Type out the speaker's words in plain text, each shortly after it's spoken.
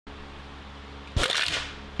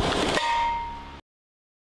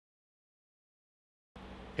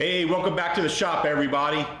Hey, welcome back to the shop,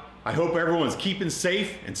 everybody. I hope everyone's keeping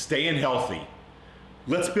safe and staying healthy.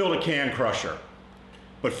 Let's build a can crusher.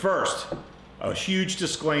 But first, a huge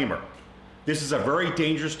disclaimer. This is a very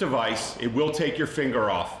dangerous device. It will take your finger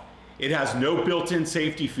off. It has no built-in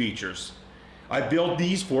safety features. I build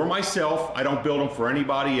these for myself. I don't build them for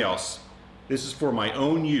anybody else. This is for my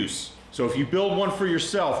own use. So if you build one for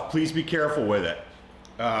yourself, please be careful with it.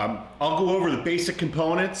 I'll go over the basic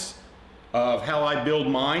components of how I build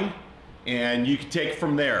mine, and you can take it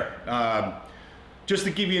from there. Just to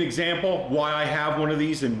give you an example why I have one of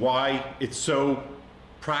these and why it's so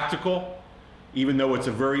practical, even though it's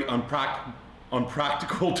a very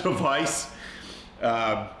unpractical device.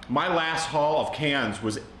 My last haul of cans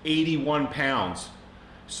was 81 pounds.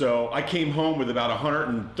 So I came home with about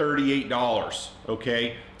 $138,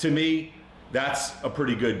 okay? To me, that's a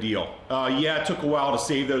pretty good deal. Yeah, it took a while to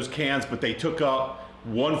save those cans, but they took up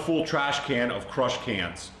one full trash can of crushed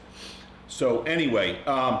cans. So anyway,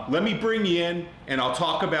 let me bring you in and I'll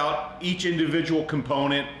talk about each individual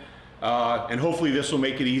component, and hopefully this will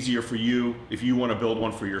make it easier for you if you want to build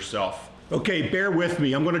one for yourself. Okay, bear with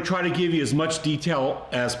me. I'm going to try to give you as much detail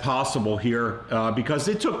as possible here because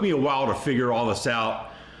it took me a while to figure all this out.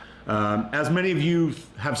 As many of you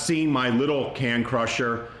have seen my little can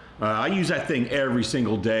crusher, I use that thing every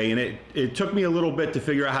single day, and it took me a little bit to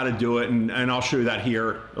figure out how to do it, and I'll show you that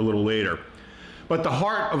here a little later. But the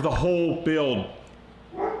heart of the whole build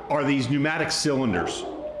are these pneumatic cylinders.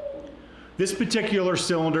 This particular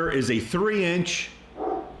cylinder is a 3-inch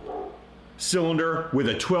cylinder with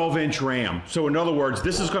a 12-inch ram. So in other words,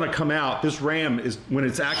 this is going to come out, this ram is, when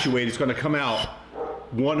it's actuated, it's going to come out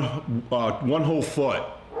one whole foot.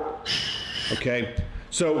 Okay,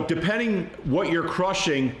 so depending what you're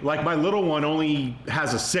crushing, like my little one only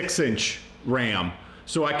has a 6-inch ram,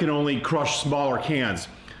 so I can only crush smaller cans.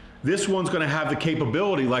 This one's going to have the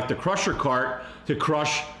capability, like the crusher cart, to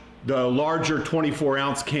crush the larger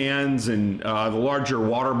 24-ounce cans and the larger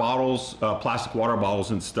water bottles, plastic water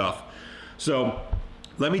bottles and stuff. So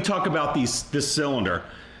let me talk about this cylinder.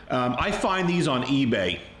 I find these on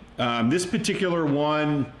eBay. This particular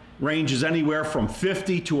one ranges anywhere from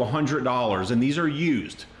 $50 to $100, and these are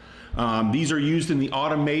used. These are used in the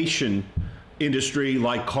automation industry,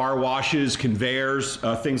 like car washes, conveyors,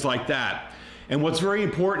 things like that. And what's very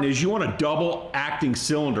important is you want a double acting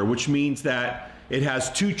cylinder, which means that it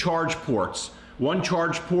has 2 charge ports. One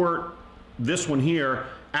charge port, this one here,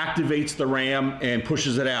 activates the ram and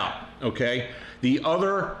pushes it out, okay? The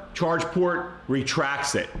other charge port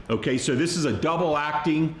retracts it, okay? So this is a double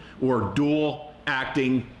acting or dual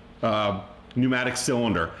acting pneumatic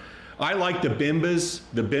cylinder. I like the Bimbas,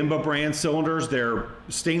 the Bimba brand cylinders. They're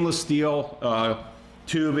stainless steel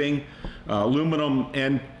tubing, aluminum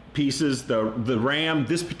end pieces. The ram,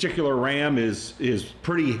 this particular ram is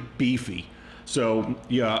pretty beefy. So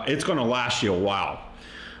yeah, it's gonna last you a while.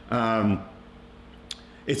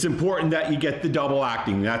 It's important that you get the double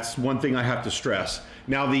acting. That's one thing I have to stress.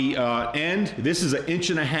 Now the end, this is an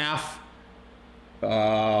 1.5"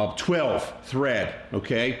 12 thread,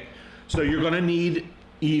 okay? So you're gonna need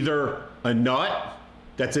either a nut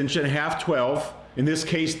that's 1.5" 12. In this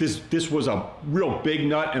case, this was a real big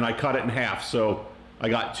nut and I cut it in half, so I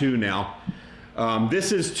got 2 now.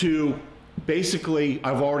 This is to, basically,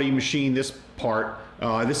 I've already machined this part.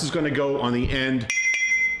 This is gonna go on the end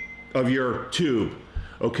of your tube,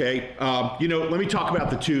 okay? You know, let me talk about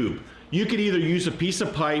the tube. You could either use a piece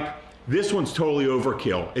of pipe. This one's totally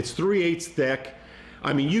overkill. It's 3/8 thick.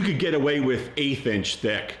 I mean, you could get away with 1/8 inch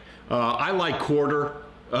thick. I like quarter.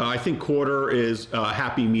 I think quarter is a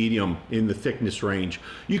happy medium in the thickness range.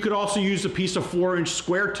 You could also use a piece of 4-inch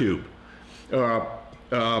square tube.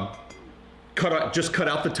 Just cut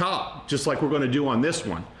out the top, just like we're going to do on this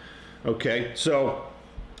one. Okay, so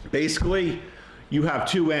basically you have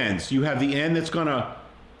 2 ends. You have the end that's going to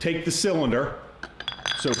take the cylinder.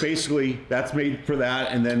 So basically that's made for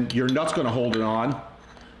that, and then your nut's going to hold it on.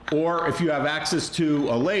 Or if you have access to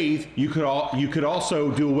a lathe, you could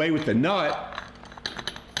also do away with the nut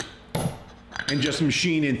and just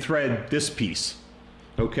machine and thread this piece.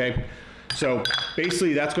 Okay, so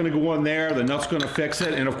basically that's going to go on there. The nut's going to fix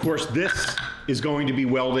it, and of course this is going to be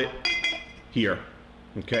welded here.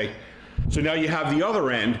 Okay, so now you have the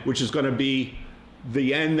other end, which is going to be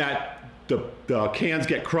the end that the cans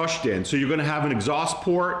get crushed in. So you're going to have an exhaust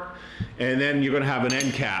port, and then you're going to have an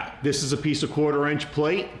end cap. This is a piece of 1/4 inch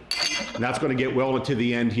plate, and that's going to get welded to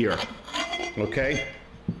the end here. Okay.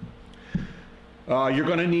 You're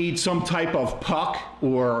going to need some type of puck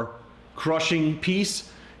or crushing piece.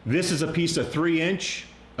 This is a piece of 3 inch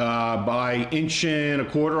by 1.25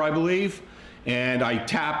 inches, I believe, and I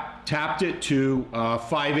tapped it to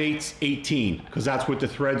 5/8 18, because that's what the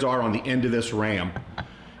threads are on the end of this ram.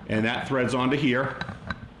 And that threads onto here.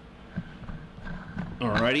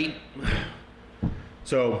 Alrighty.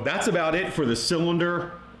 So that's about it for the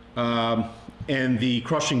cylinder and the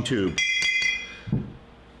crushing tube.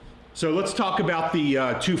 So let's talk about the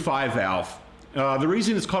 2.5 valve. The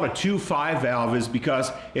reason it's called a 2.5 valve is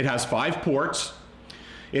because it has 5 ports.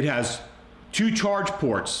 It has 2 charge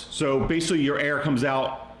ports. So basically your air comes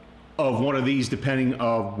out of one of these depending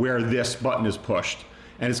on where this button is pushed.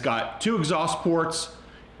 And it's got 2 exhaust ports,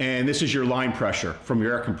 and this is your line pressure from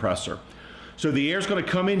your air compressor. So the air is going to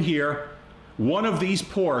come in here. One of these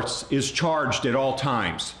ports is charged at all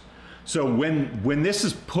times. So when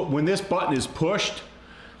this button is pushed,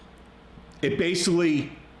 it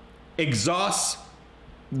basically exhausts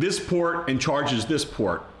this port and charges this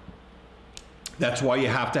port. That's why you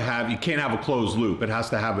can't have a closed loop. It has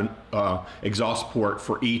to have an exhaust port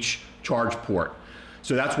for each charge port.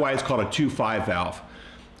 So that's why it's called a 2.5 valve.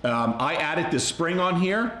 I added this spring on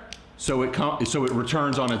here so it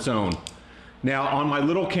returns on its own. Now on my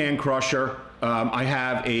little can crusher, I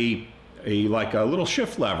have a little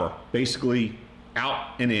shift lever, basically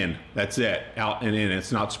out and in. That's it, out and in.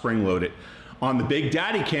 It's not spring loaded. On the Big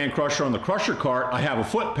Daddy can crusher on the crusher cart, I have a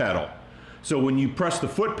foot pedal. So when you press the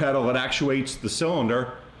foot pedal, it actuates the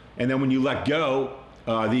cylinder, and then when you let go,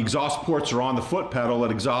 the exhaust ports are on the foot pedal.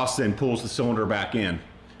 It exhausts and pulls the cylinder back in,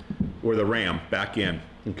 or the ram back in.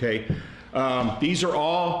 Okay. These are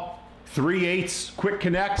all 3/8 quick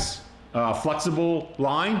connects, flexible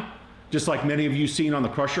line, just like many of you seen on the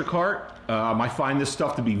crusher cart. I find this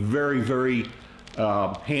stuff to be very, very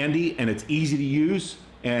handy, and it's easy to use,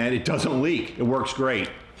 and it doesn't leak. It works great.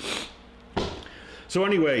 So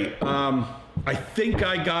anyway, I think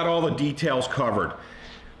I got all the details covered.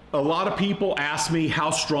 A lot of people ask me,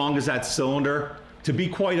 how strong is that cylinder? To be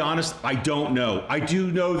quite honest, I don't know. I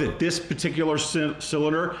do know that this particular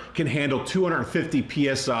cylinder can handle 250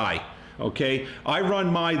 PSI. Okay, I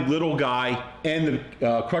run my little guy and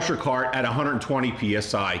the crusher cart at 120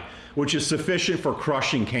 PSI, which is sufficient for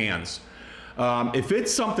crushing cans. If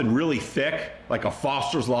it's something really thick, like a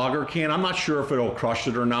Foster's Lager can, I'm not sure if it'll crush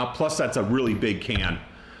it or not. Plus, that's a really big can.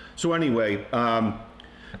 So anyway,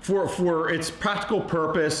 for its practical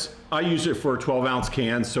purpose, I use it for 12-ounce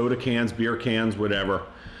cans, soda cans, beer cans, whatever,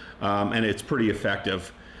 and it's pretty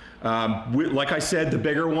effective. Like I said, the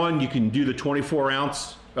bigger one, you can do the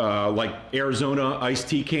 24-ounce, like Arizona iced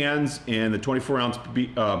tea cans and the 24-ounce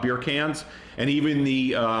beer cans, and even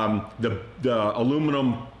the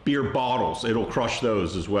aluminum beer bottles. It'll crush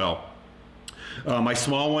those as well. My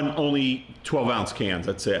small one, only 12-ounce cans.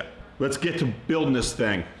 That's it. Let's get to building this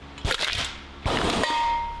thing.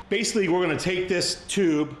 Basically, we're going to take this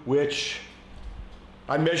tube, which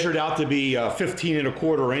I measured out to be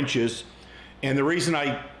 15¼ inches. And the reason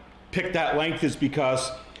I picked that length is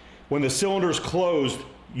because when the cylinder's closed,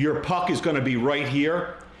 your puck is going to be right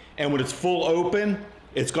here. And when it's full open,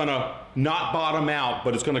 it's going to not bottom out,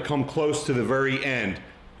 but it's going to come close to the very end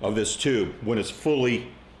of this tube when it's fully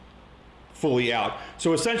out.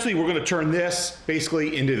 So essentially, we're going to turn this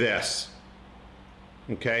basically into this.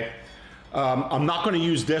 Okay. I'm not going to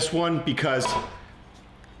use this one because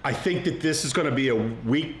I think that this is going to be a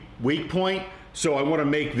weak point. So I want to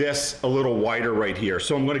make this a little wider right here.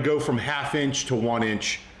 So I'm going to go from 1/2 inch to 1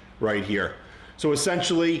 inch right here. So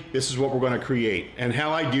essentially, this is what we're going to create. And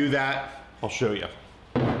how I do that, I'll show you.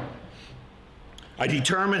 I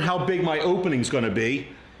determine how big my opening is going to be,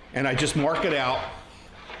 and I just mark it out.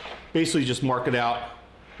 Basically, just mark it out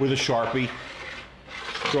with a Sharpie.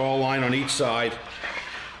 Draw a line on each side.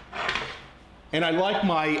 And I like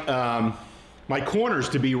my my corners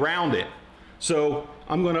to be rounded. So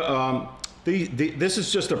I'm gonna, this is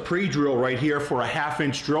just a pre-drill right here for a 1/2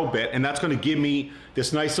 inch drill bit, and that's gonna give me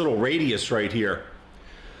this nice little radius right here.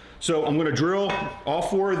 So I'm gonna drill all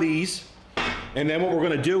 4 of these, and then what we're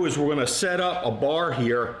gonna do is we're gonna set up a bar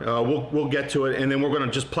here. We'll get to it, and then we're gonna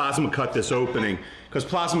just plasma cut this opening, because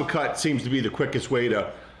plasma cut seems to be the quickest way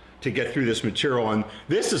to get through this material. And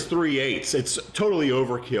this is 3/8. It's totally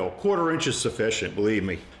overkill. 1/4 inch is sufficient, believe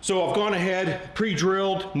me. So I've gone ahead,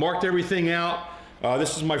 pre-drilled, marked everything out.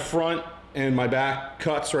 This is my front and my back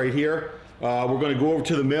cuts right here. We're going to go over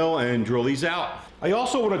to the mill and drill these out. I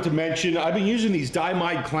also wanted to mention, I've been using these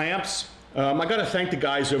Dimide clamps. I got to thank the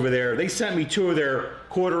guys over there. They sent me 2 of their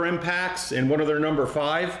 1/4 impacts and 1 of their number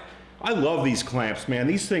 5. I love these clamps, man.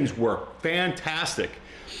 These things work fantastic.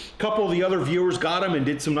 A couple of the other viewers got them and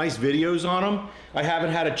did some nice videos on them. I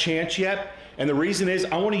haven't had a chance yet, and the reason is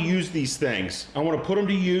I want to use these things. I want to put them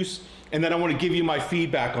to use, and then I want to give you my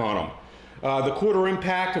feedback on them. The quarter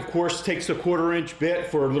impact, of course, takes a 1/4-inch bit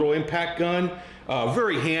for a little impact gun.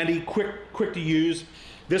 Very handy, quick to use.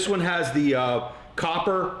 This one has the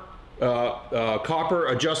copper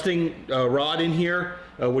adjusting rod in here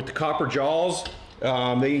with the copper jaws.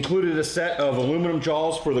 They included a set of aluminum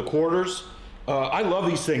jaws for the quarters. I love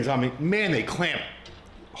these things. I mean, man, they clamp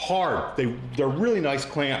hard. They're really nice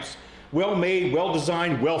clamps. Well made, well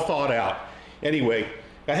designed, well thought out. Anyway,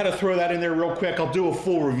 I had to throw that in there real quick. I'll do a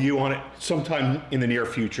full review on it sometime in the near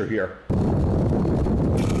future here.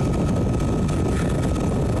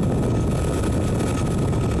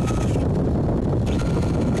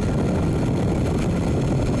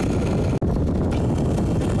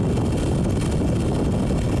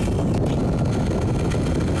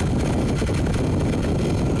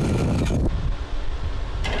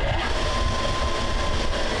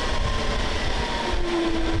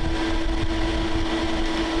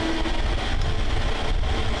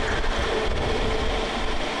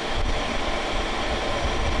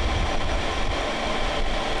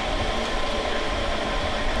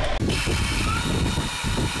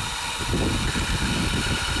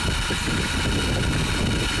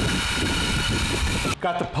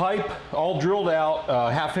 Got the pipe all drilled out,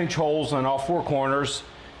 1/2-inch holes on all 4 corners.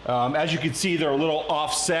 As you can see, they're a little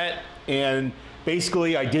offset, and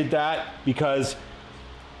basically I did that because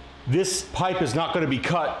this pipe is not going to be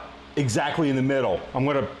cut exactly in the middle. I'm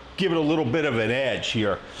going to give it a little bit of an edge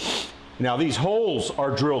here. Now these holes are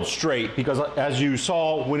drilled straight because, as you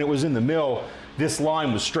saw when it was in the mill, this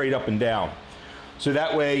line was straight up and down. So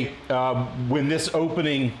that way, when this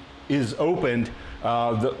opening is opened,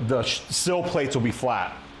 the sill plates will be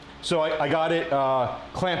flat. So I got it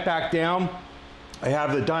clamped back down. I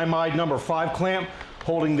have the Dimide number 5 clamp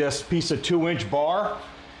holding this piece of 2-inch bar,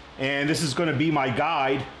 and this is going to be my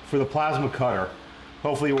guide for the plasma cutter.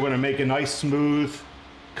 Hopefully we're going to make a nice smooth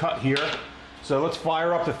cut here. So let's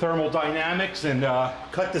fire up the thermodynamics and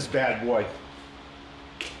cut this bad boy.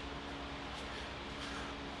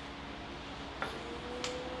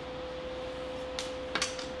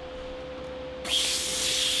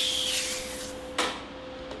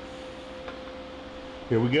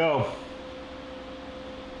 Here we go.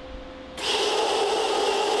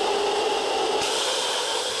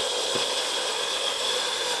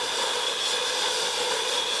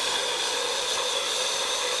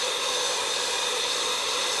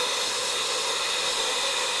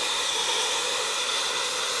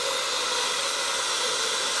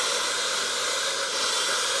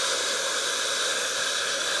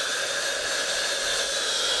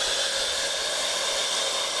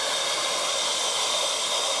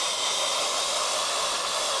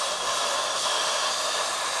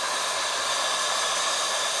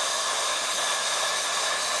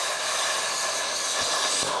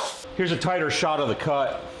 Here's a tighter shot of the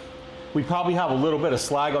cut. We probably have a little bit of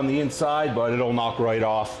slag on the inside, but it'll knock right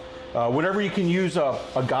off. Whenever you can use a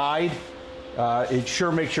guide, it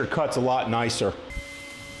sure makes your cuts a lot nicer.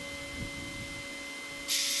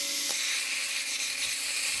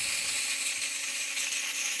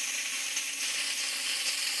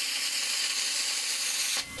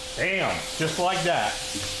 Bam, just like that.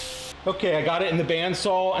 Okay, I got it in the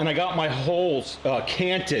bandsaw, and I got my holes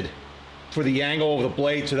canted for the angle of the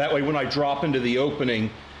blade, so that way when I drop into the opening,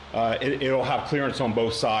 it'll have clearance on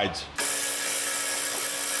both sides.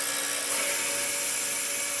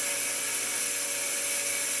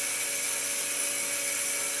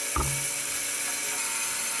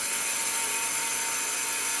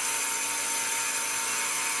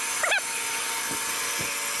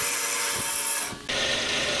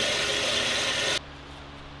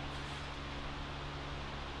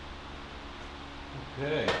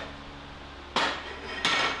 Okay.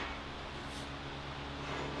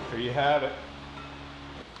 There you have it.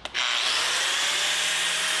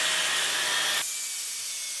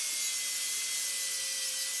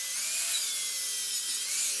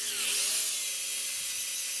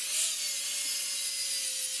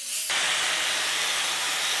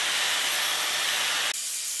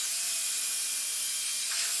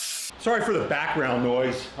 Sorry for the background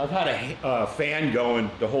noise. I've had a fan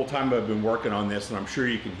going the whole time I've been working on this, and I'm sure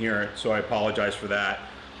you can hear it, so I apologize for that.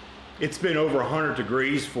 It's been over 100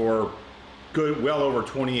 degrees for well over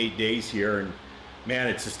 28 days here, and man,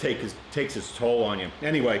 it just takes its toll on you.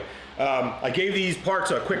 Anyway, I gave these parts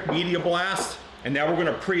a quick media blast, and now we're going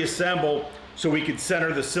to pre-assemble so we can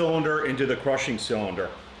center the cylinder into the crushing cylinder.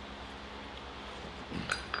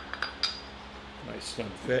 Nice snug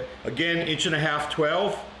fit. Again, 1.5"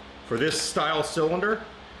 12 for this style cylinder.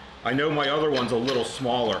 I know my other one's a little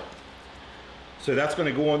smaller. So that's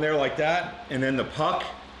going to go on there like that, and then the puck,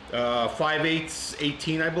 5/8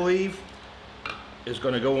 18, I believe. is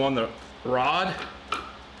going to go on the rod.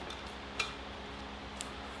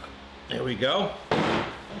 There we go.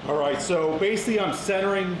 All right, so basically I'm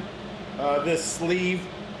centering this sleeve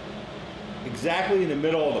exactly in the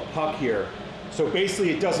middle of the puck here. So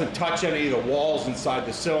basically it doesn't touch any of the walls inside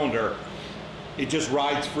the cylinder. It just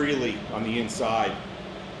rides freely on the inside.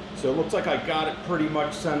 So it looks like I got it pretty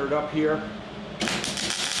much centered up here.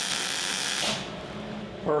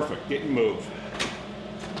 Perfect, didn't move.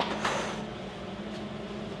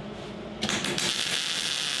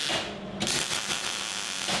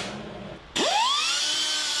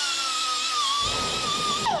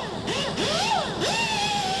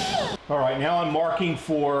 All right, now I'm marking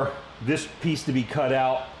for this piece to be cut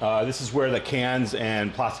out. This is where the cans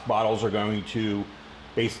and plastic bottles are going to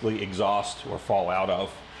basically exhaust or fall out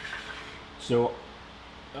of. So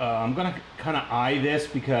I'm gonna kind of eye this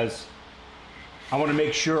because I want to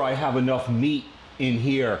make sure I have enough meat in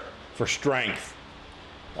here for strength.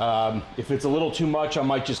 If it's a little too much, I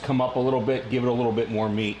might just come up a little bit, give it a little bit more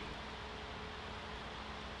meat.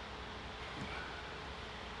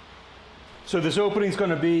 So this opening is going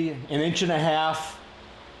to be 1.5 inches,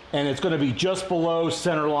 and it's going to be just below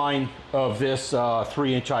center line of this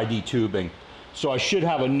 3-inch ID tubing. So I should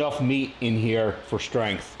have enough meat in here for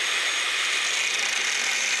strength.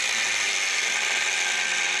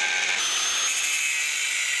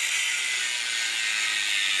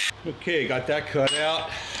 Okay, got that cut out.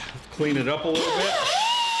 Let's clean it up a little bit.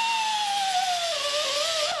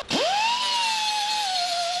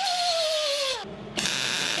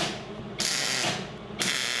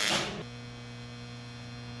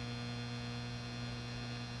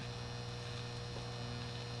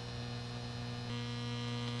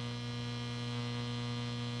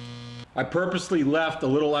 I purposely left a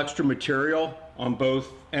little extra material on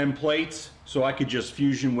both end plates so I could just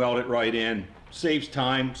fusion weld it right in. Saves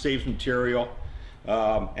time, saves material,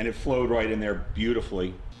 and it flowed right in there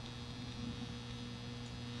beautifully.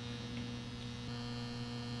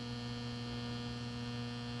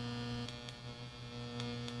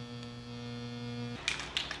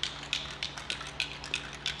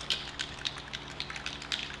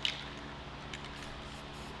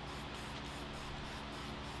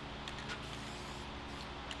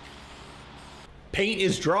 Paint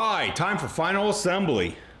is dry. Time for final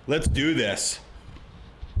assembly. Let's do this.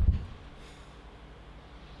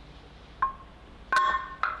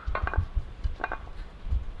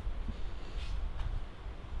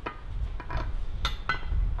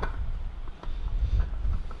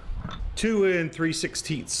 Two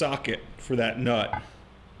 3/16 socket for that nut.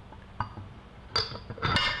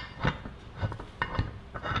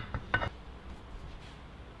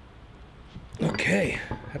 Okay,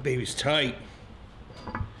 that baby's tight.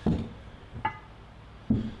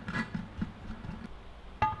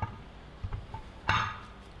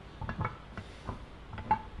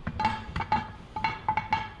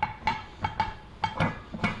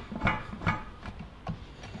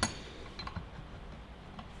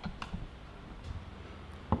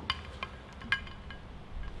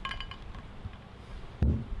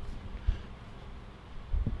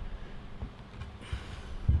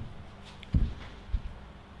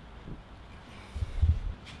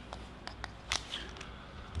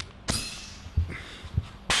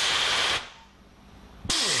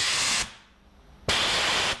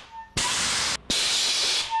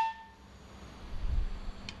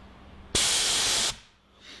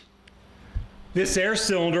 This air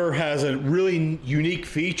cylinder has a really unique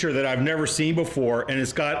feature that I've never seen before, and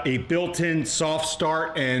it's got a built-in soft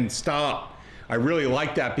start and stop. I really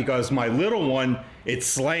like that because my little one, it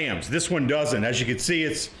slams. This one doesn't. As you can see,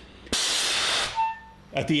 it's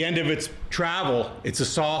at the end of its travel, it's a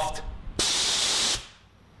soft.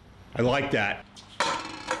 I like that.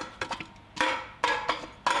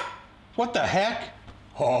 What the heck?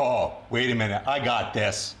 Oh, wait a minute, I got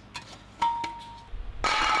this.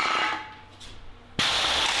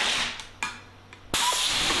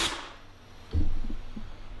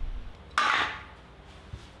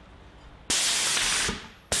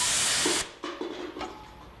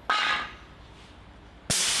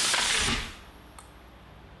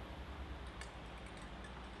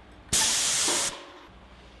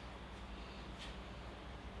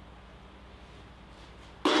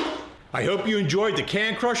 I hope you enjoyed the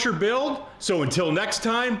can crusher build. So until next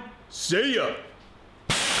time, see ya.